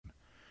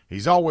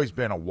He's always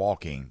been a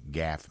walking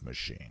gaffe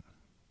machine.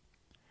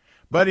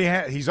 But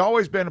he's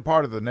always been a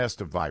part of the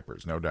nest of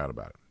vipers, no doubt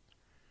about it.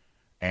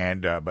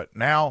 And but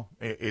now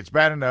it's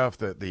bad enough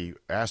that the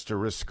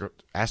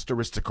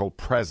asteristical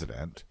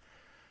president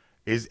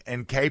is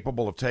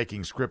incapable of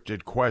taking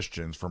scripted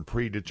questions from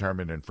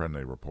predetermined and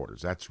friendly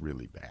reporters. That's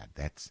really bad.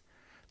 That's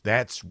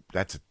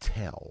a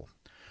tell.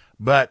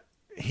 But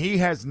he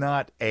has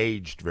not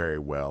aged very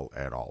well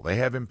at all. They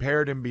have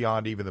impaired him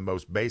beyond even the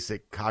most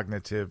basic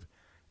cognitive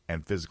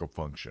and physical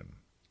function.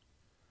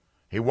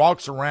 He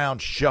walks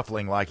around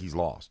shuffling like he's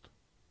lost.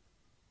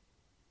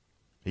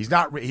 He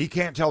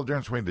can't tell the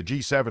difference between the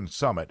G7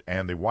 summit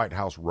and the White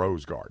House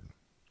Rose Garden.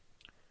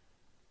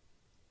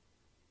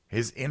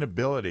 His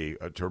inability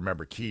to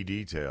remember key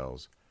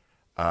details.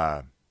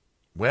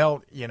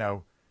 When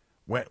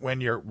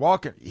you're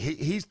walking,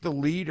 he's the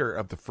leader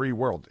of the free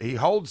world. He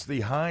holds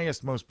the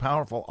highest, most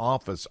powerful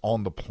office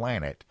on the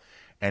planet,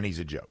 and he's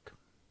a joke.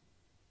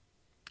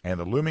 And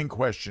the looming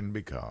question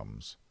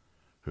becomes,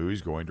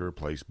 who's going to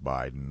replace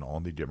Biden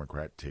on the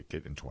Democrat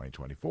ticket in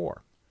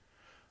 2024?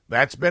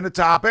 That's been a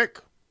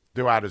topic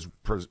throughout his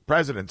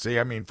presidency.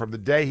 I mean, from the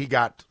day he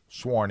got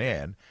sworn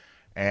in,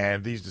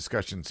 and these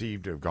discussions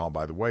seem to have gone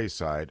by the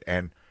wayside.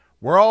 And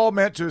we're all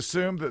meant to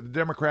assume that the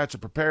Democrats are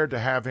prepared to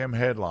have him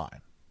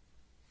headline.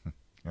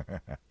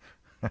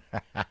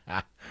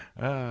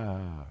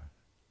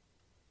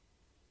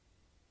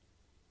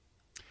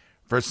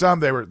 For some,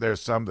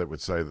 there's some that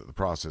would say that the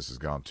process has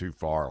gone too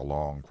far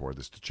along for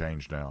this to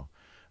change now.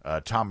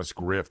 Thomas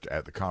Grift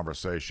at The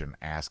Conversation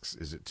asks,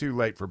 is it too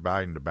late for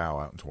Biden to bow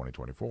out in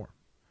 2024?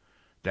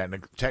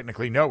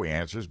 Technically, no, he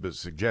answers, but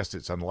suggests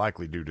it's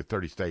unlikely due to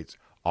 30 states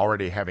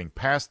already having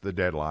passed the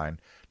deadline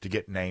to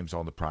get names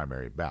on the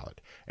primary ballot.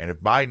 And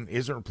if Biden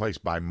isn't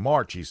replaced by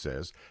March, he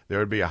says, there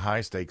would be a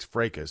high-stakes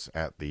fracas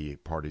at the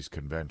party's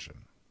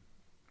convention.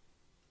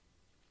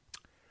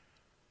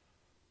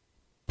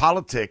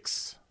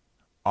 Politics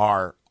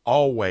are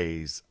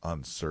always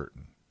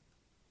uncertain,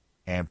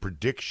 and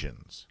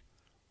predictions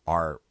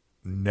are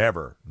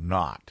never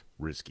not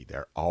risky.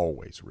 They're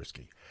always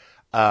risky.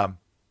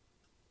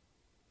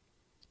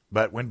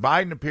 But when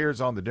Biden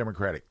appears on the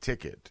Democratic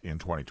ticket in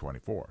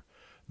 2024,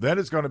 then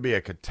it's going to be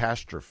a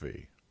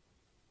catastrophe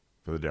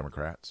for the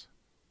Democrats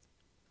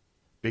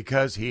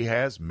because he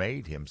has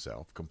made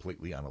himself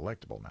completely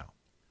unelectable now.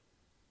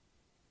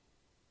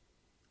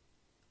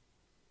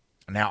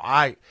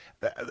 Now,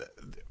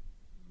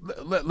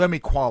 let me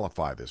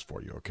qualify this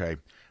for you, okay?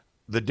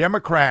 The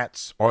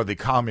Democrats, or the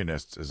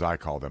communists as I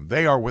call them,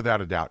 they are without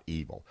a doubt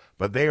evil,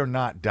 but they are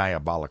not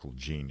diabolical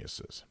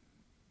geniuses.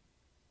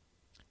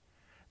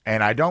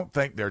 And I don't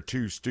think they're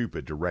too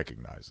stupid to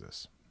recognize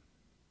this.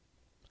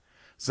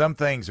 Some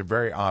things are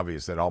very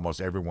obvious that almost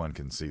everyone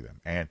can see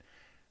them. And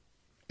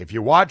if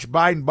you watch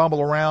Biden bumble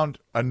around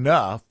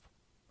enough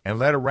and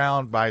led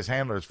around by his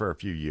handlers for a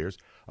few years,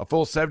 a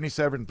full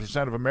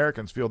 77% of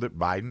Americans feel that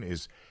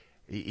Biden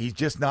he's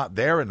just not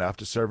there enough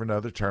to serve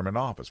another term in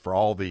office for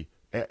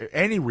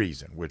any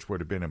reason, which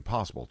would have been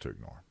impossible to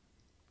ignore.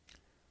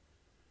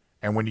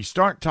 And when you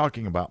start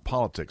talking about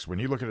politics, when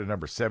you look at a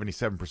number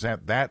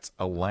 77%, that's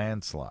a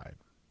landslide.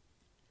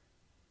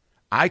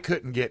 I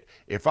couldn't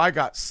if I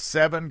got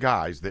 7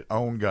 guys that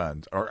own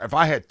guns, or if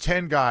I had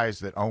 10 guys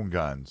that own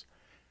guns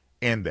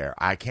in there,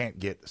 I can't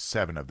get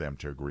 7 of them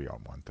to agree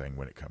on one thing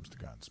when it comes to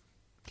guns.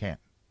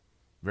 Can't.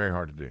 Very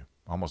hard to do.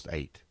 Almost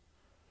 8.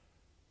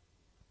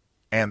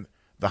 And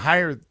that's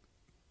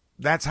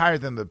higher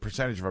than the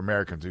percentage of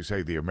Americans who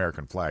say the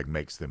American flag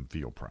makes them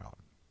feel proud.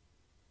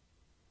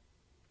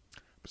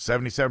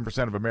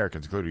 77% of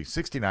Americans, including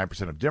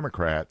 69% of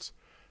Democrats,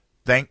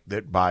 think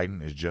that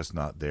Biden is just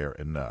not there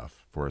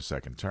enough for a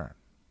second term.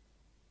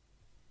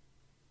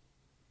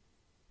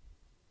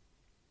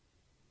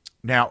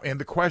 Now, in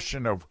the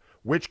question of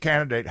which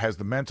candidate has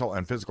the mental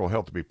and physical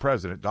health to be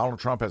president,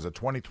 Donald Trump has a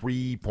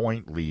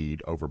 23-point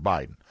lead over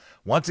Biden.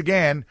 Once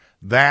again,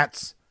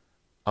 that's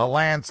a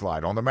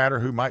landslide. On the matter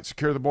who might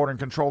secure the border and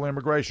control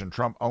immigration,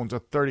 Trump owns a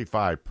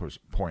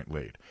 35-point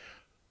lead.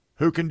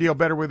 Who can deal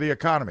better with the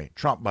economy?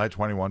 Trump by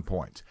 21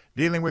 points.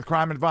 Dealing with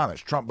crime and violence?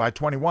 Trump by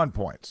 21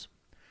 points.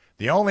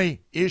 The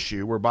only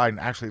issue where Biden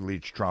actually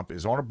leads Trump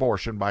is on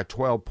abortion by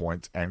 12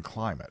 points and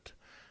climate.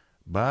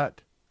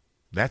 But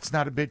that's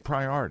not a big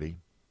priority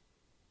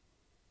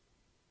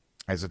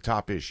as a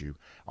top issue,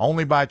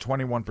 only by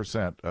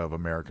 21% of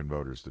American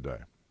voters today.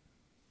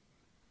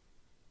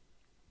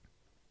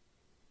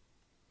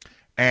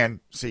 And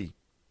see,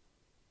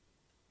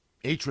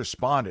 each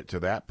respondent to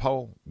that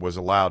poll was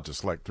allowed to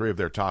select 3 of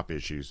their top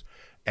issues,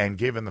 and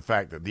given the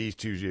fact that these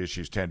 2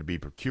 issues tend to be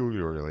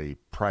peculiarly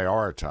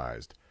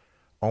prioritized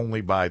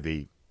only by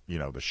the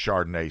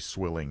Chardonnay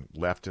swilling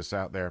leftists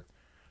out there,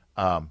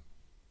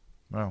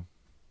 well,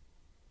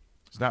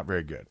 it's not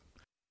very good.